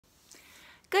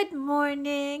Good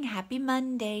morning. Happy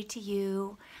Monday to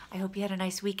you. I hope you had a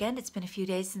nice weekend. It's been a few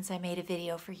days since I made a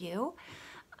video for you.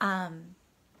 I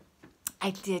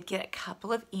did get a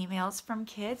couple of emails from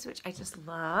kids, which I just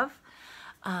love.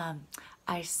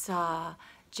 I saw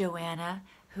Joanna,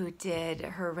 who did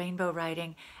her rainbow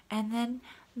writing, and then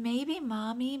maybe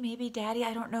mommy, maybe daddy,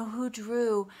 I don't know who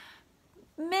drew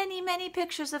many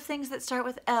pictures of things that start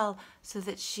with L so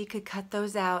that she could cut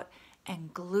those out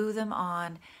and glue them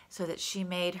on, so that she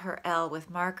made her L with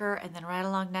marker, and then right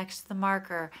along next to the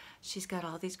marker she's got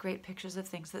all these great pictures of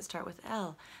things that start with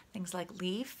L. Things like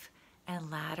leaf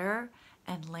and ladder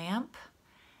and lamp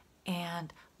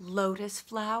and lotus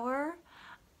flower,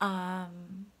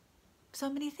 so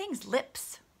many things,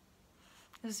 lips.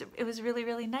 It was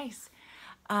really nice.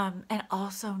 And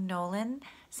also Nolan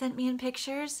sent me in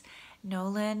pictures.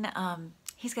 Nolan,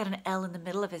 he's got an L in the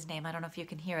middle of his name. I don't know if you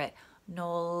can hear it.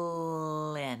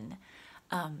 Nolan.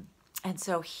 And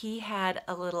so he had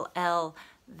a little L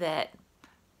that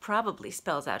probably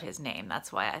spells out his name.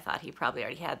 That's why I thought he probably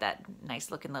already had that nice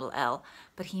looking little L.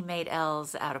 But he made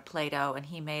L's out of Play-Doh, and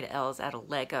he made L's out of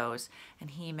Legos,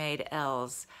 and he made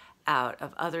L's out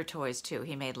of other toys too.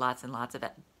 He made lots and lots of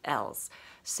L's.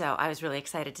 So I was really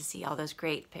excited to see all those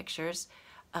great pictures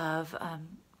of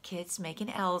kids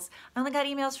making L's. I only got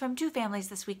emails from 2 families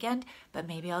this weekend, but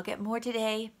maybe I'll get more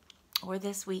today or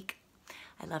this week.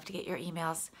 I love to get your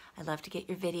emails. I love to get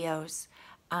your videos.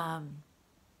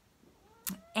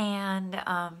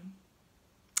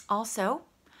 Also,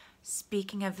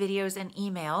 speaking of videos and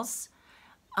emails,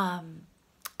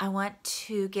 I want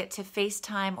to get to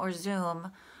FaceTime or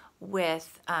Zoom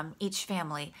with each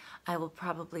family. I will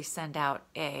probably send out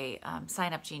a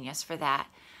Sign Up Genius for that.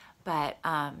 But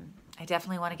I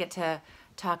definitely want to get to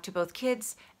talk to both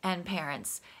kids and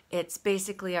parents. It's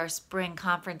basically our spring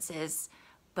conferences,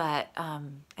 but I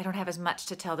don't have as much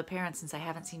to tell the parents since I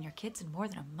haven't seen your kids in more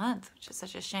than a month, which is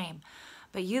such a shame.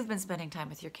 But you've been spending time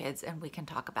with your kids, and we can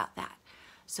talk about that.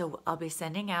 So I'll be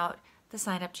sending out the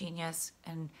Sign Up Genius,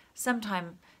 and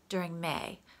sometime during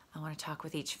May, I want to talk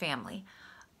with each family.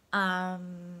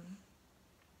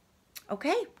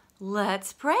 Okay,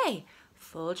 let's pray.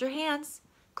 Fold your hands,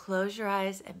 close your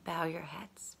eyes, and bow your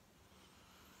heads.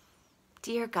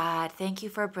 Dear God, thank you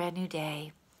for a brand new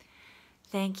day.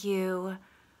 Thank you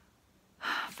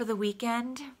for the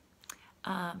weekend.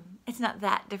 It's not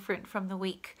that different from the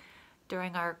week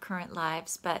during our current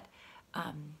lives, but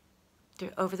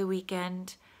over the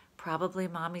weekend, probably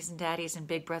mommies and daddies and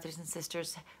big brothers and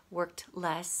sisters worked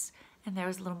less, and there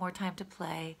was a little more time to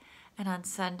play. And on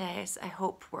Sundays, I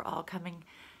hope we're all coming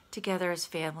together as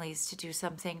families to do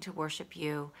something to worship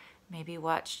you, maybe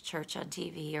watch church on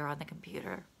TV or on the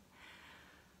computer.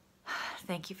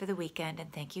 Thank you for the weekend,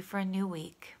 and thank you for a new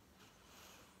week.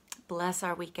 Bless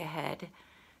our week ahead.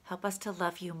 Help us to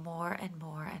love you more and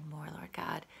more and more, Lord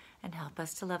God, and help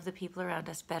us to love the people around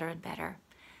us better and better.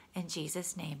 In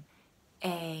Jesus' name,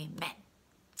 amen.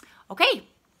 Okay,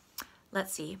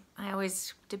 let's see. I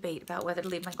always debate about whether to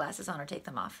leave my glasses on or take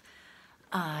them off.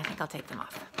 I think I'll take them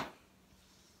off.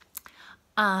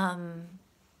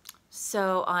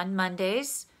 So on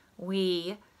Mondays,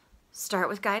 we start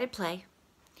with guided play.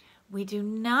 We do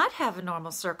not have a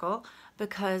normal circle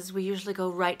because we usually go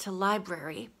right to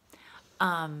library.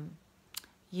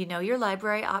 You know your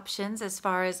library options as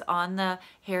far as on the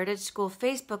Heritage School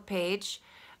Facebook page.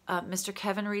 Mr.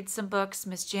 Kevin reads some books.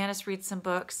 Miss Janice reads some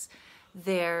books.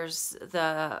 There's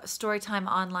the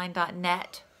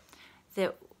storytimeonline.net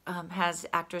that has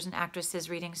actors and actresses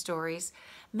reading stories.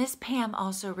 Miss Pam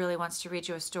also really wants to read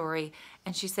you a story,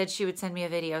 and she said she would send me a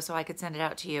video so I could send it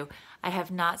out to you. I have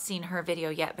not seen her video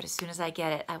yet, but as soon as I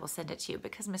get it, I will send it to you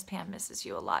because Miss Pam misses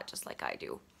you a lot, just like I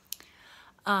do.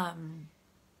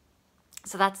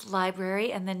 So that's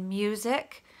library, and then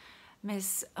music.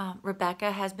 Miss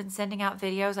Rebecca has been sending out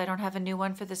videos. I don't have a new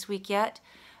one for this week yet,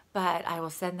 but I will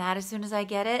send that as soon as I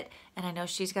get it. And I know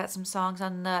she's got some songs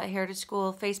on the Heritage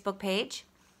School Facebook page.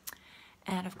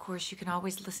 And of course, you can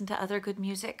always listen to other good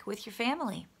music with your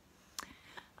family.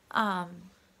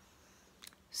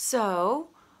 So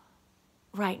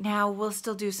right now we'll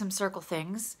still do some circle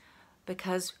things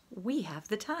because we have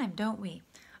the time, don't we?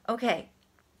 Okay.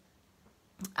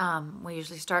 We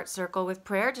usually start circle with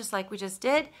prayer, just like we just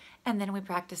did, and then we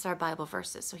practice our Bible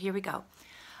verses. So here we go.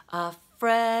 A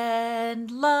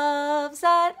friend loves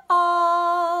at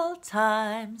all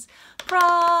times.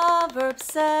 Proverbs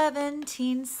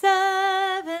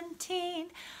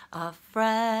 17:17. A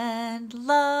friend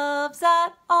loves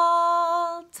at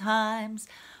all times.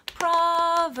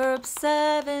 Proverbs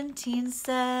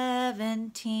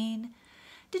 17:17.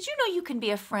 Did you know you can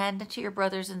be a friend to your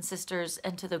brothers and sisters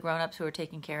and to the grown-ups who are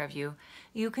taking care of you?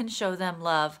 You can show them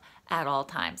love at all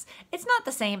times. It's not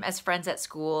the same as friends at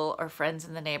school or friends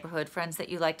in the neighborhood, friends that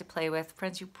you like to play with,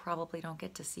 friends you probably don't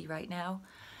get to see right now.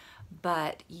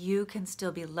 But you can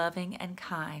still be loving and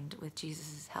kind with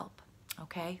Jesus' help,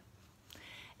 okay?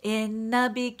 In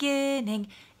the beginning,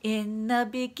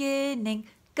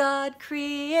 God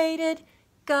created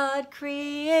the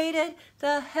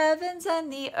heavens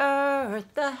and the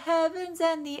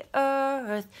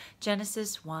earth,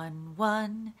 Genesis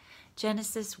 1:1,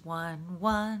 Genesis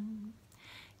 1:1.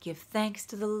 Give thanks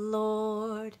to the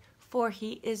Lord, for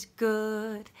he is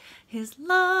good. His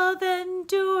love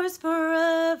endures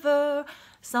forever.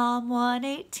 Psalm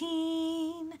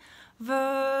 118,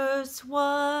 verse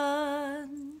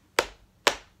 1.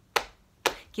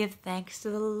 Give thanks to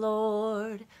the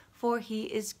Lord, for he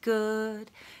is good.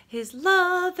 His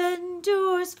love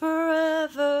endures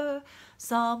forever.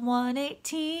 Psalm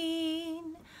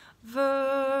 118,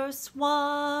 verse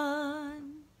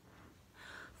 1.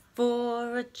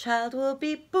 For a child will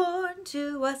be born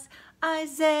to us,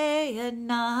 Isaiah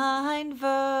 9,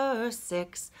 verse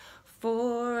 6.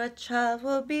 For a child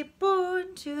will be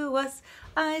born to us,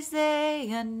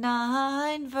 Isaiah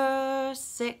 9, verse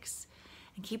 6.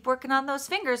 And keep working on those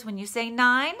fingers. When you say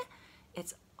 9,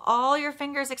 it's all your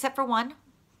fingers except for one.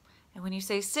 And when you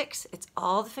say 6, it's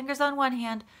all the fingers on one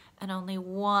hand and only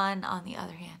one on the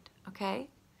other hand, okay?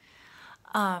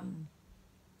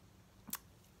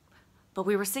 But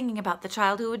we were singing about the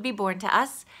child who would be born to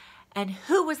us. And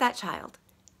who was that child?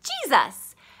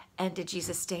 Jesus! And did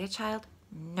Jesus stay a child?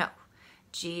 No.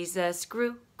 Jesus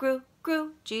grew.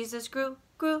 Jesus grew.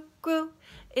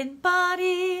 In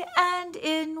body and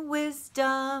in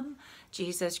wisdom.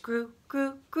 Jesus grew.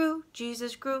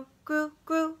 Jesus grew.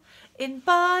 In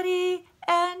body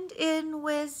and in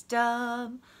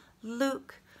wisdom.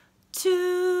 Luke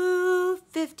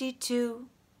 2:52.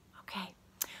 Okay.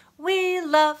 We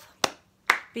love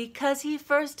because he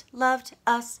first loved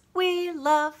us. We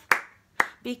love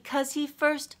because he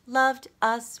first loved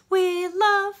us. We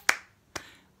love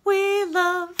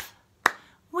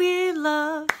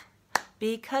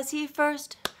because he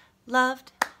first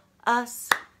loved us.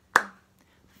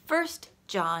 1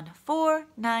 John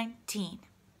 4:19.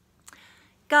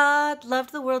 God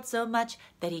loved the world so much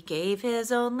that he gave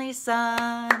his only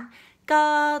son.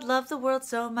 God loved the world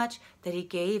so much that he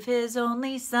gave his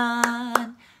only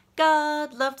son.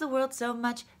 God loved the world so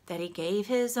much that he gave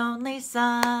his only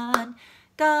son.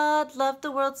 God loved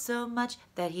the world so much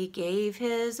that he gave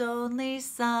his only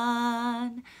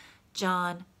son.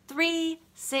 John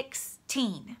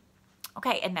 3:16.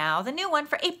 Okay, and now the new one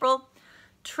for April.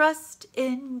 Trust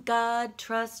in God,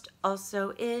 trust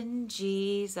also in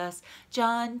Jesus.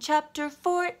 John chapter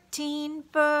 14,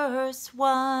 verse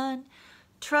 1.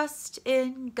 Trust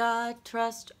in God,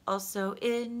 trust also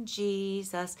in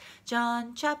Jesus.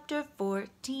 John chapter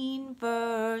 14,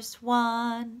 verse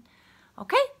 1.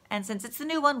 Okay, and since it's the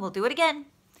new one, we'll do it again.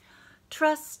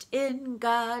 Trust in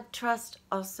God, trust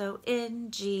also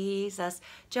in Jesus.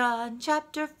 John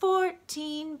chapter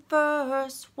 14,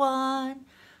 verse 1.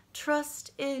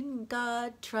 Trust in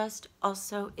God, trust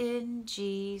also in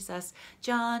Jesus.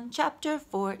 John chapter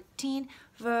 14,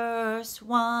 verse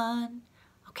 1.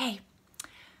 Okay,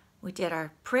 we did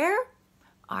our prayer,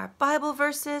 our Bible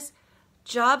verses.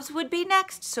 Jobs would be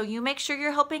next, so you make sure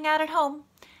you're helping out at home.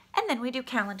 And then we do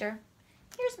calendar.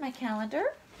 Here's my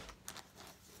calendar.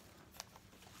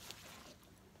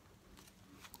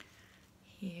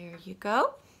 Here you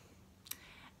go.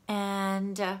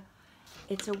 And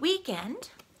it's a weekend.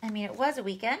 It was a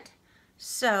weekend.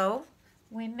 So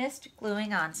we missed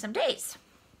gluing on some days.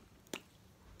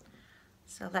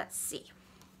 So let's see.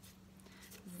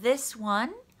 This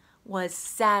one was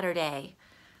Saturday.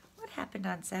 What happened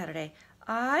on Saturday?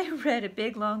 I read a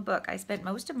big long book. I spent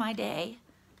most of my day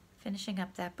finishing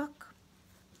up that book.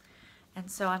 And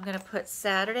so I'm going to put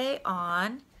Saturday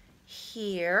on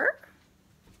here.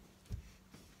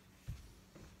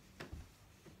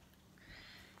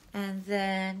 And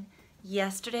then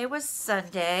yesterday was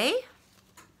Sunday.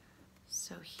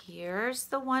 So here's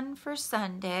the one for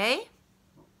Sunday.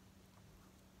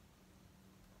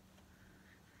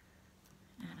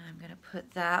 And I'm going to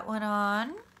put that one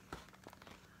on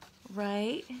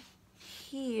right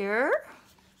here.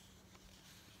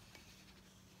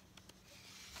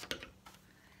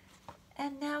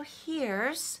 And now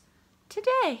here's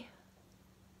today.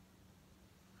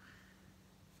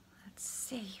 Let's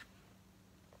see.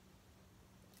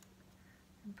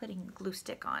 I'm putting glue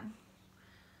stick on.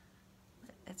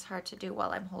 It's hard to do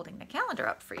while I'm holding the calendar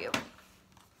up for you.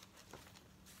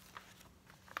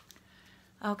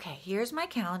 Okay, here's my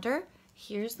calendar.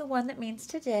 Here's the one that means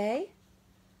today.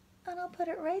 And I'll put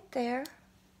it right there.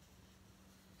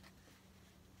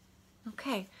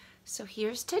 Okay, so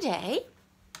here's today.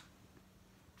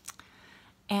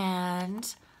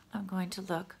 And I'm going to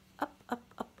look up, up,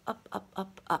 up, up, up,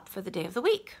 up, up for the day of the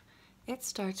week. It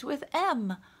starts with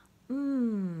M.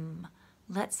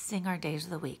 Let's sing our days of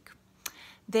the week.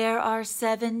 There are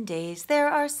 7 days, there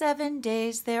are 7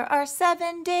 days, there are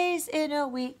 7 days in a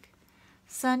week.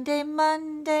 Sunday,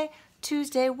 Monday,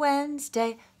 Tuesday,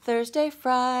 Wednesday, Thursday,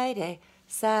 Friday,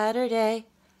 Saturday.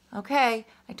 Okay,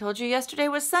 I told you yesterday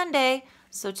was Sunday,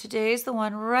 so today's the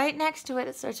one right next to it.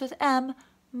 It starts with M,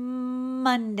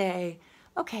 Monday.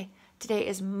 Okay, today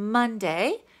is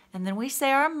Monday, and then we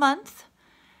say our month.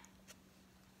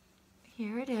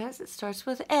 Here it is. It starts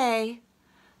with A.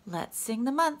 Let's sing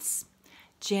the months.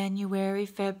 January,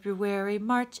 February,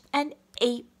 March, and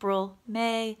April,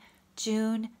 May,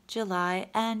 June, July,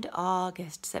 and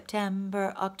August,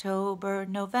 September, October,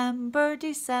 November,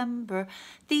 December.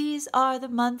 These are the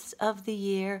months of the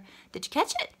year. Did you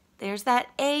catch it? There's that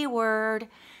A word.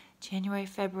 January,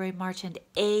 February, March, and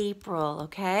April,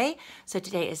 okay? So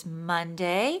today is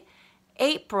Monday,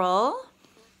 April,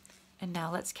 and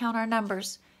now let's count our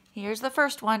numbers. Here's the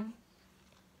first one.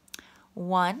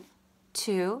 1,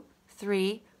 2,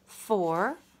 3,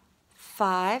 4,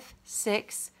 5,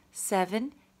 6,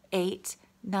 7, 8,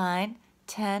 9,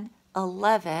 10,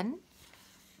 11,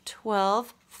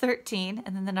 12, 13,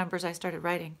 and then the numbers I started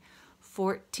writing.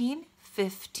 14,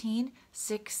 15,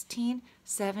 16,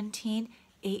 17,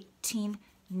 18,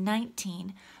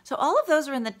 19. So all of those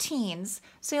are in the teens.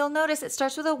 So you'll notice it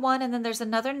starts with a 1 and then there's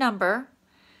another number.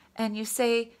 And you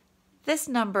say this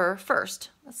number first.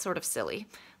 That's sort of silly,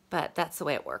 but that's the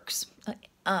way it works.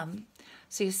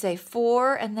 So you say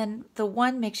 4 and then the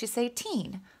 1 makes you say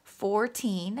teen.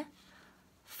 14,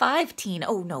 15.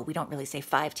 Oh no, we don't really say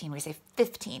 15, we say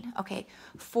 15. Okay,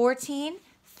 14,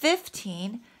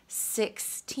 15,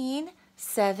 16,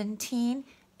 17,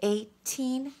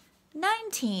 18,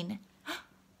 19.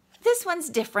 This one's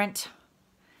different.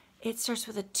 It starts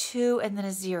with a 2 and then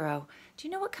a 0. Do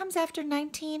you know what comes after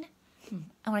 19?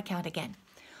 I want to count again.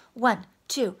 1,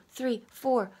 2, 3,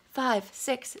 4, 5,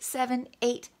 6, 7,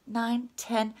 8, 9,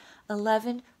 10,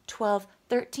 11, 12,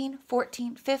 13,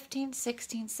 14, 15,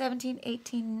 16, 17,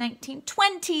 18, 19,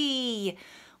 20.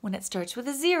 When it starts with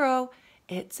a 0,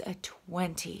 it's a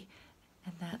 20.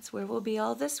 And that's where we'll be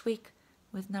all this week,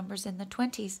 with numbers in the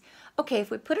 20s. Okay,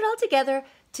 if we put it all together,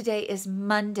 today is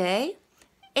Monday,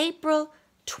 April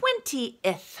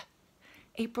 20th.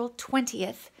 April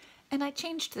 20th. And I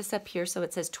changed this up here so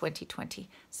it says 2020.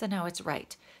 So now it's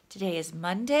right. Today is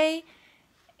Monday,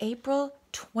 April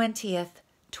 20th,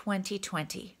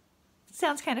 2020.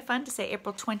 Sounds kind of fun to say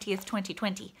April 20th,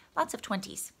 2020. Lots of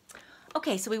 20s.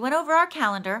 Okay, so we went over our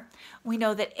calendar. We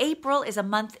know that April is a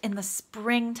month in the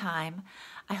springtime.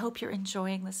 I hope you're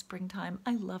enjoying the springtime.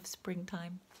 I love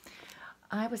springtime.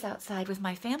 I was outside with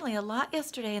my family a lot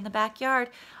yesterday in the backyard.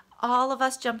 All of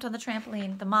us jumped on the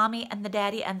trampoline. The mommy and the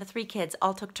daddy and the 3 kids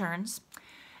all took turns.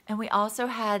 And we also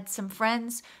had some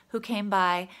friends who came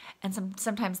by, and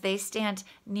sometimes they stand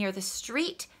near the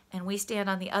street and we stand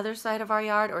on the other side of our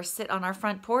yard or sit on our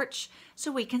front porch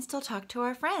so we can still talk to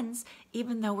our friends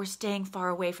even though we're staying far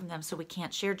away from them so we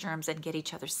can't share germs and get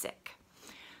each other sick.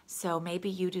 So maybe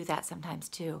you do that sometimes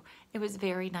too. It was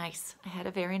very nice. I had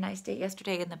a very nice day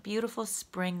yesterday in the beautiful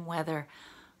spring weather.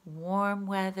 Warm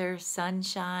weather,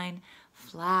 sunshine,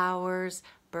 flowers,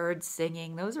 birds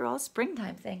singing. Those are all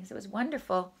springtime things. It was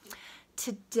wonderful.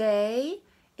 Today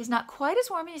is not quite as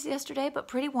warm as yesterday, but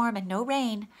pretty warm and no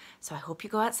rain. So I hope you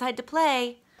go outside to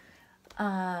play.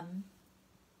 And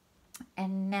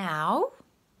now,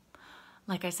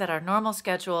 like I said, our normal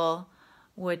schedule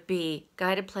would be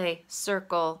guided play,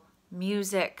 circle,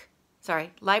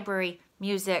 library,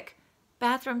 music,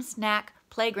 bathroom, snack,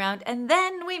 playground, and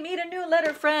then we meet a new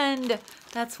letter friend.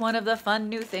 That's one of the fun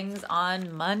new things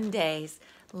on Mondays.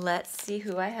 Let's see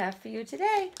who I have for you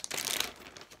today.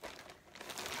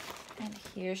 And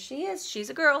here she is. She's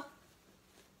a girl.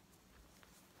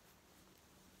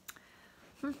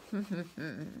 Let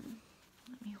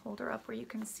me hold her up where you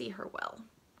can see her well.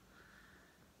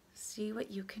 See what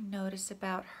you can notice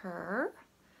about her.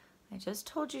 I just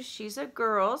told you she's a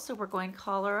girl, so we're going to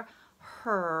call her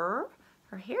her.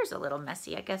 Her hair's a little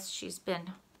messy. I guess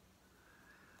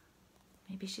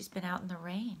maybe she's been out in the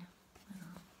rain.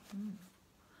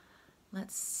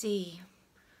 Let's see.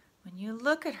 When you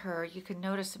look at her, you can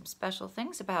notice some special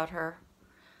things about her.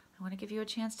 I want to give you a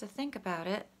chance to think about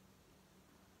it.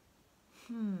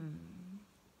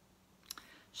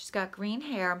 She's got green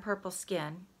hair and purple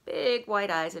skin. big white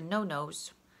eyes and no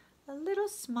nose. A little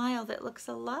smile that looks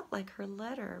a lot like her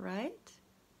letter, right?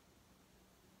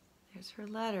 There's her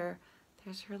letter.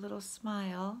 There's her little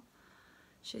smile.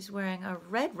 She's wearing a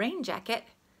red rain jacket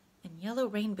and yellow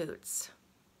rain boots.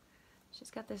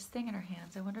 She's got this thing in her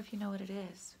hands. I wonder if you know what it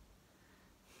is.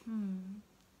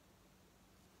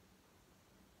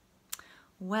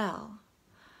 Well,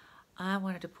 I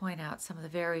wanted to point out some of the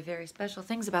very, very special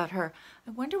things about her.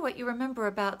 I wonder what you remember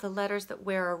about the letters that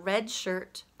wear a red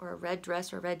shirt or a red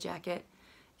dress or a red jacket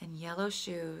and yellow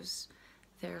shoes.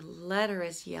 Their letter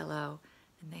is yellow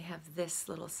and they have this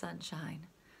little sunshine.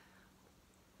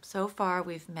 So far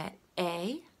we've met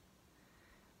A,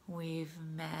 we've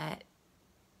met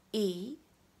E,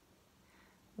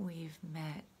 we've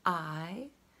met I,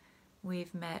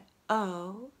 we've met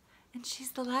O, and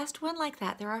she's the last one like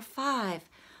that. There are 5.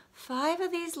 5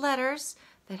 of these letters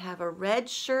that have a red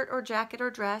shirt or jacket or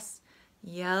dress,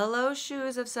 yellow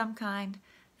shoes of some kind,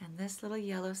 and this little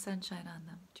yellow sunshine on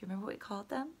them. Do you remember what we called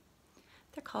them?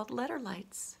 They're called letter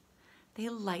lights. They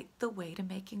light the way to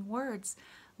making words.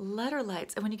 Letter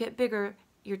lights. And when you get bigger,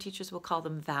 your teachers will call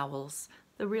them vowels.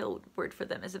 The real word for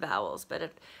them is vowels,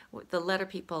 but the letter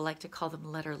people like to call them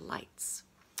letter lights.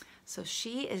 So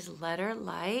she is letter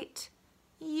light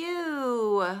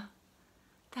U.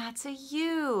 That's a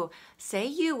U. Say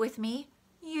U with me.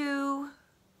 U.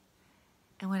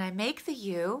 And when I make the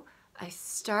U, I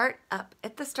start up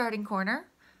at the starting corner,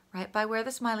 right by where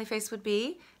the smiley face would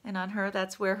be, and on her,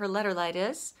 that's where her letter light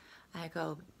is. I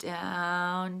go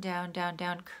down, down, down,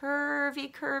 down,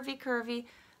 curvy, curvy, curvy,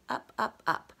 up, up,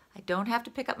 up. I don't have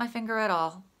to pick up my finger at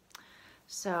all.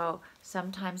 So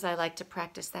sometimes I like to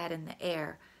practice that in the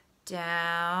air.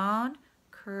 Down,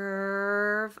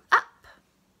 curve, up.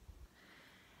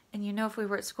 And you know, if we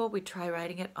were at school, we'd try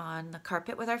writing it on the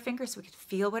carpet with our fingers so we could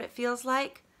feel what it feels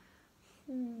like.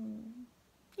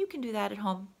 You can do that at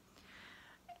home.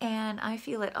 And I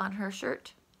feel it on her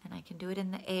shirt, and I can do it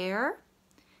in the air.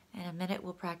 In a minute,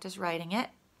 we'll practice writing it.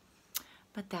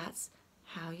 But that's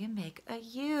how you make a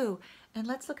U. And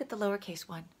let's look at the lowercase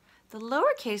one. The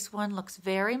lowercase one looks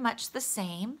very much the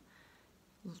same.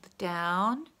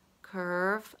 Down,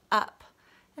 curve, up.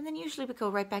 And then usually we go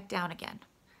right back down again.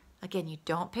 Again, you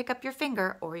don't pick up your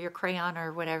finger or your crayon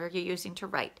or whatever you're using to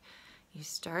write. You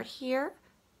start here,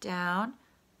 down,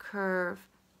 curve,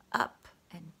 up,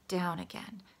 and down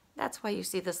again. That's why you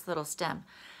see this little stem.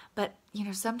 But, you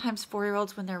know, sometimes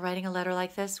 4-year-olds, when they're writing a letter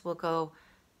like this, will go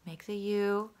make the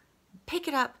U, pick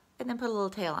it up, and then put a little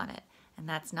tail on it. And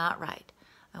that's not right.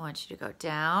 I want you to go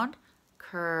down,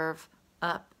 curve,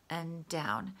 up, and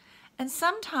down. And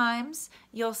sometimes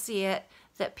you'll see it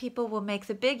that people will make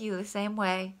the big U the same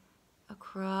way,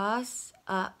 across,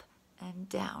 up, and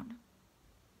down.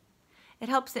 It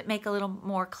helps it make a little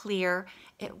more clear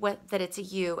that it's a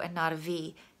U and not a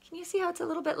V. Can you see how it's a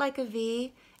little bit like a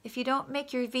V? If you don't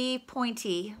make your V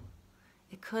pointy,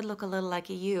 it could look a little like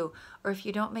a U. Or if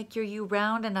you don't make your U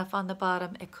round enough on the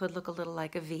bottom, it could look a little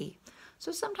like a V.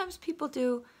 So sometimes people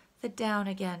do the down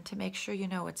again to make sure you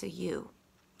know it's a U.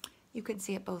 You can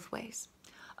see it both ways.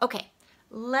 Okay,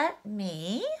 let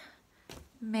me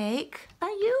make a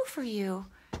U for you.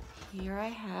 Here I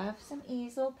have some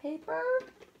easel paper.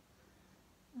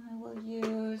 I will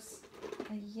use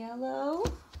a yellow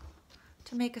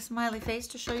to make a smiley face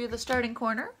to show you the starting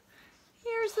corner.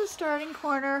 Here's the starting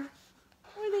corner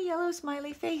with a yellow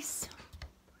smiley face.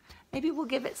 Maybe we'll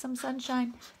give it some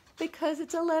sunshine because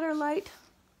it's a letter light.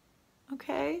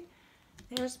 Okay,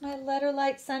 there's my letter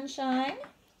light sunshine.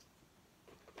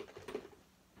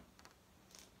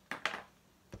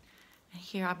 And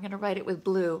here I'm going to write it with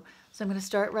blue. So I'm going to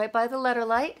start right by the letter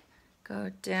light.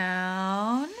 Go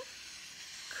down,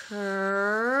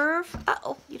 curve.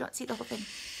 Uh-oh, you don't see the whole thing.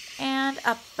 And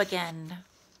up again.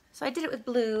 So I did it with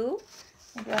blue.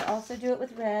 Maybe I'll also do it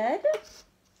with red.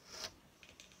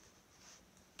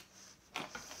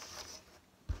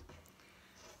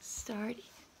 Start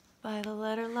by the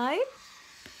letter light.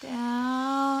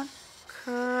 Down,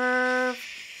 curve,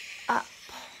 up.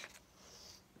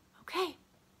 Okay,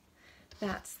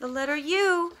 that's the letter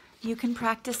U. You can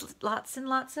practice lots and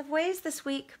lots of ways this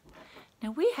week.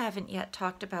 Now we haven't yet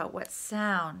talked about what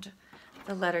sound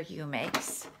the letter U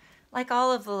makes. Like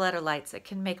all of the letter lights, it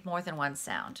can make more than one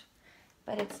sound.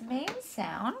 But its main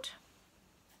sound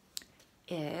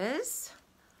is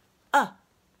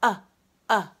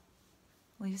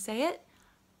Will you say it?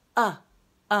 Your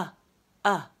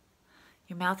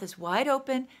mouth is wide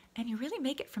open and you really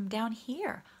make it from down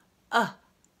here.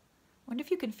 Wonder if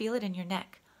you can feel it in your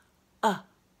neck.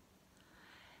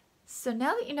 So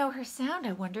now that you know her sound,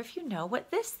 I wonder if you know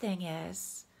what this thing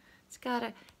is. It's got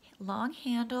a long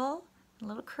handle, A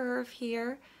little curve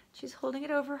here. She's holding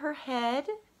it over her head.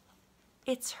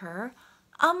 It's her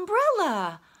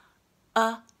umbrella.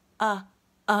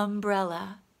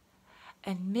 Umbrella.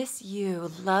 And Miss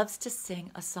U loves to sing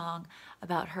a song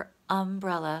about her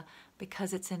umbrella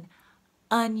because it's an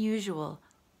unusual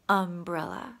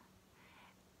umbrella.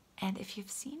 And if you've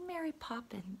seen Mary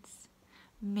Poppins,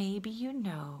 maybe you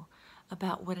know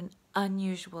about what an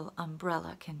unusual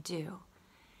umbrella can do.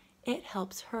 It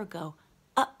helps her go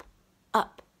up,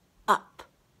 up, up.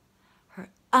 Her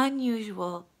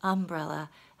unusual umbrella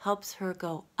helps her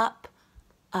go up,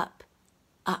 up,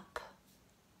 up.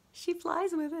 She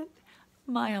flies with it.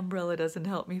 My umbrella doesn't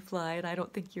help me fly, and I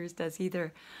don't think yours does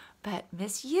either. But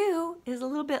Miss U is a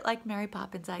little bit like Mary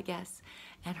Poppins, I guess.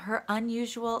 And her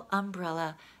unusual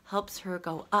umbrella helps her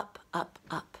go up, up,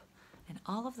 up. And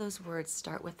all of those words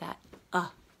start with that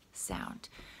sound.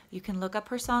 You can look up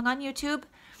her song on YouTube.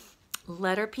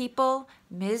 Letter People,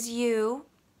 Ms. U.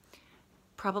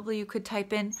 Probably you could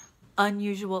type in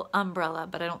unusual umbrella,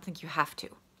 but I don't think you have to.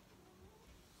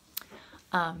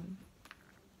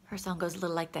 Her song goes a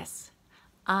little like this.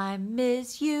 I'm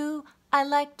Ms. U. I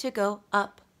like to go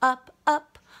up, up,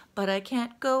 up, but I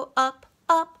can't go up,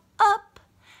 up, up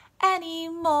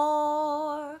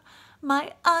anymore.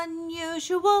 My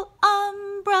unusual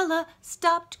umbrella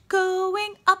stopped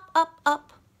going up, up,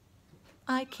 up.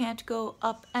 I can't go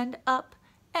up and up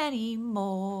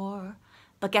anymore.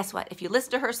 But guess what? If you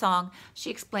listen to her song,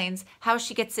 she explains how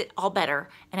she gets it all better.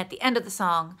 And at the end of the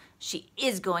song, she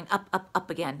is going up, up, up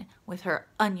again with her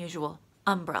unusual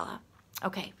umbrella.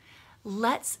 Okay,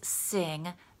 let's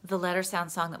sing the letter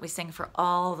sound song that we sing for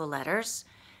all the letters.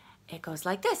 It goes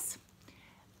like this.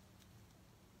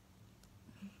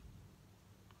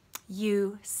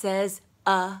 U says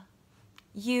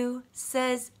U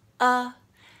says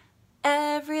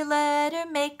Every letter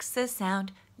makes a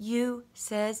sound. U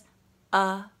says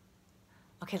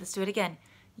Okay, let's do it again.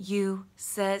 U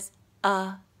says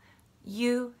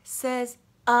U says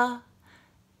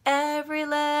Every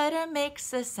letter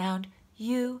makes a sound.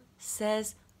 U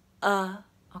says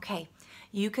Okay,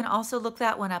 you can also look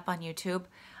that one up on YouTube.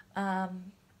 I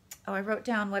wrote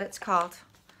down what it's called.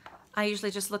 I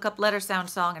usually just look up letter sound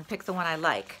song and pick the one I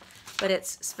like, but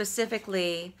it's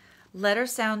specifically Letter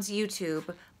Sounds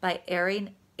YouTube by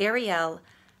Ariel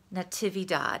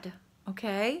Natividad.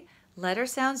 Okay, Letter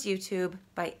Sounds YouTube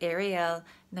by Ariel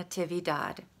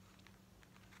Natividad.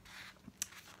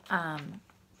 So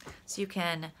you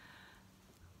can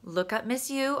look up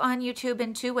Miss U on YouTube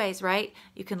in two ways, right?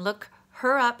 You can look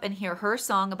her up and hear her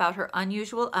song about her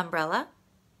unusual umbrella.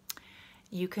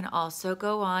 You can also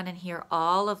go on and hear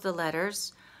all of the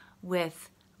letters with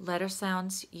Letter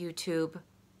Sounds YouTube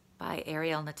by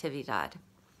Ariel Natividad.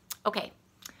 Okay.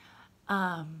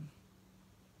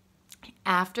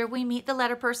 After we meet the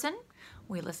letter person,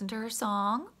 we listen to her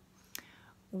song.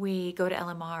 We go to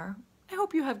LMR. I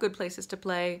hope you have good places to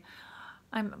play.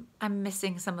 I'm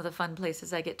missing some of the fun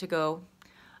places I get to go.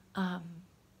 And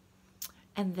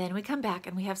then we come back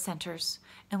and we have centers.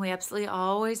 And we absolutely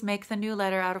always make the new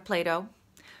letter out of Play-Doh.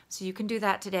 So you can do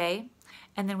that today.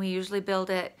 And then we usually build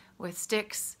it with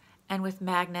sticks and with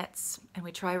magnets. And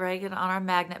we try writing it on our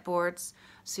magnet boards.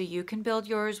 So you can build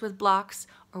yours with blocks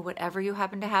or whatever you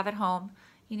happen to have at home.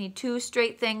 You need two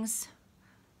straight things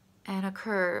and a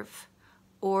curve.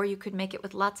 Or you could make it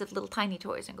with lots of little tiny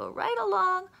toys and go right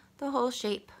along the whole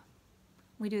shape.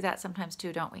 We do that sometimes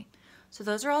too, don't we? So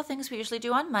those are all things we usually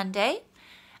do on Monday.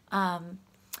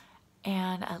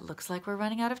 And it looks like we're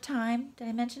running out of time. Did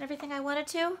I mention everything I wanted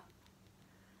to?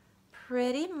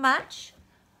 Pretty much.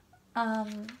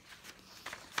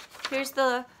 Here's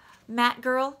the Matt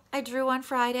girl I drew on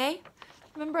Friday.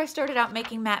 Remember I started out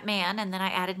making Matt Man and then I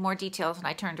added more details and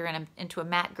I turned her into a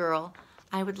Matt girl.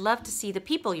 I would love to see the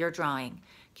people you're drawing.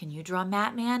 Can you draw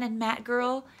Matt Man and Matt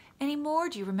girl anymore?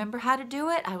 Do you remember how to do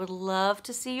it? I would love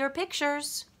to see your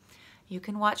pictures. You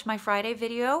can watch my Friday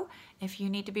video if you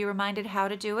need to be reminded how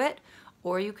to do it,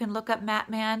 or you can look up Matt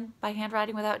Man by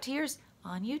Handwriting Without Tears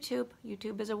on YouTube.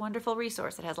 YouTube is a wonderful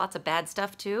resource. It has lots of bad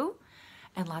stuff too,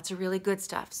 and lots of really good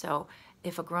stuff. So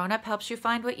if a grown-up helps you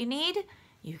find what you need,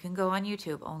 you can go on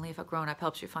YouTube. Only if a grown-up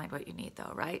helps you find what you need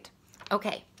though, right?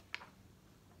 Okay.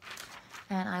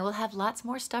 And I will have lots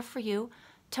more stuff for you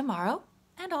tomorrow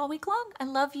and all week long. I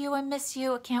love you. I miss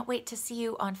you. I can't wait to see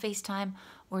you on FaceTime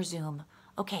or Zoom.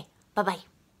 Okay. Bye-bye.